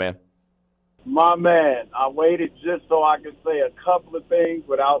mind, my man? My man, I waited just so I could say a couple of things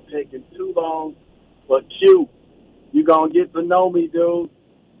without taking too long. But Q, you're going to get to know me, dude.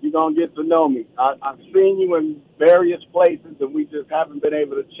 You're going to get to know me. I've seen you in various places, and we just haven't been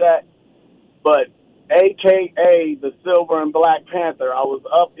able to chat. But a.k.a. the Silver and Black Panther, I was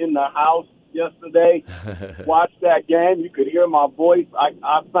up in the house yesterday, watched that game. You could hear my voice.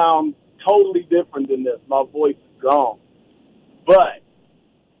 I sound totally different than this. My voice is gone. But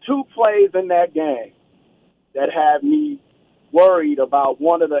 2 plays in that game that had me worried about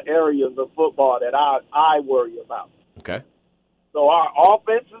one of the areas of football that I worry about. Okay. So our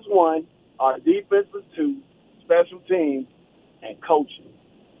offense is 1, our defense is 2, special teams, and coaching.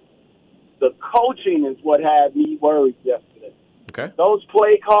 The coaching is what had me worried yesterday. Okay. Those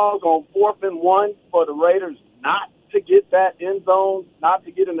play calls on 4th and 1 for the Raiders not to get that end zone, not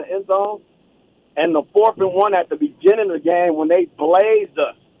to get in the end zone, and the 4th and 1 at the beginning of the game when they blazed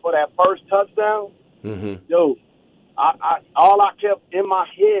us for that first touchdown, dude, all I kept in my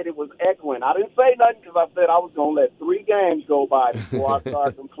head, it was echoing. I didn't say nothing because I said I was going to let 3 games go by before I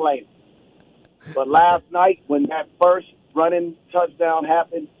started complaining. But last night when that first running touchdown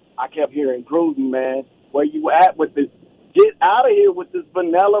happened, I kept hearing Gruden, man, where you at with this? Get out of here with this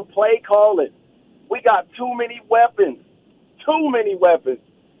vanilla play calling. We got too many weapons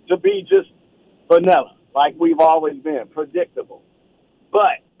to be just vanilla, like we've always been, predictable.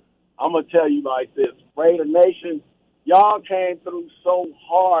 But I'm going to tell you like this, Raider Nation, y'all came through so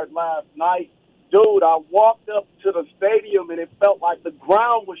hard last night. Dude, I walked up to the stadium and it felt like the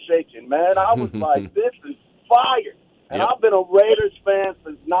ground was shaking, man. I was like, this is fire. And I've been a Raiders fan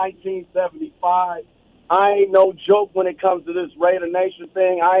since 1975. I ain't no joke when it comes to this Raider Nation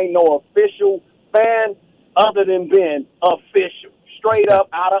thing. I ain't no official fan other than being official. Straight up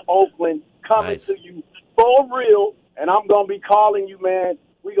out of Oakland, coming to you for real. And I'm going to be calling you, man.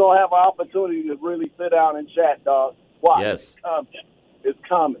 We're going to have an opportunity to really sit down and chat, dog. Watch. Yes. It's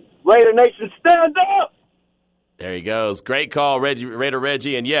coming. Raider Nation, stand up! There he goes. Great call, Raider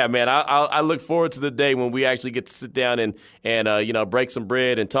Reggie. And, yeah, man, I look forward to the day when we actually get to sit down and break some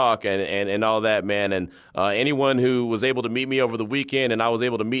bread and talk and all that, man. And anyone who was able to meet me over the weekend and I was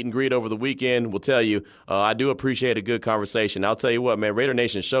able to meet and greet over the weekend will tell you I do appreciate a good conversation. I'll tell you what, man, Raider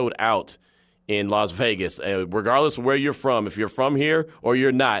Nation showed out in Las Vegas. Regardless of where you're from, if you're from here or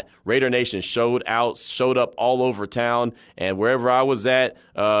you're not, Raider Nation showed up all over town, and wherever I was at,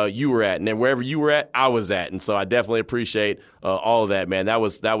 you were at, and then wherever you were at, I was at. And so I definitely appreciate all of that, man. That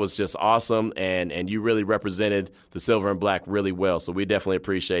was just awesome, and you really represented the silver and black really well, so we definitely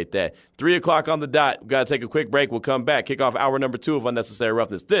appreciate that. 3 o'clock on the dot. We've got to take a quick break. We'll come back, kick off hour number 2 of Unnecessary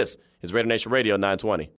Roughness. This is Raider Nation Radio 920.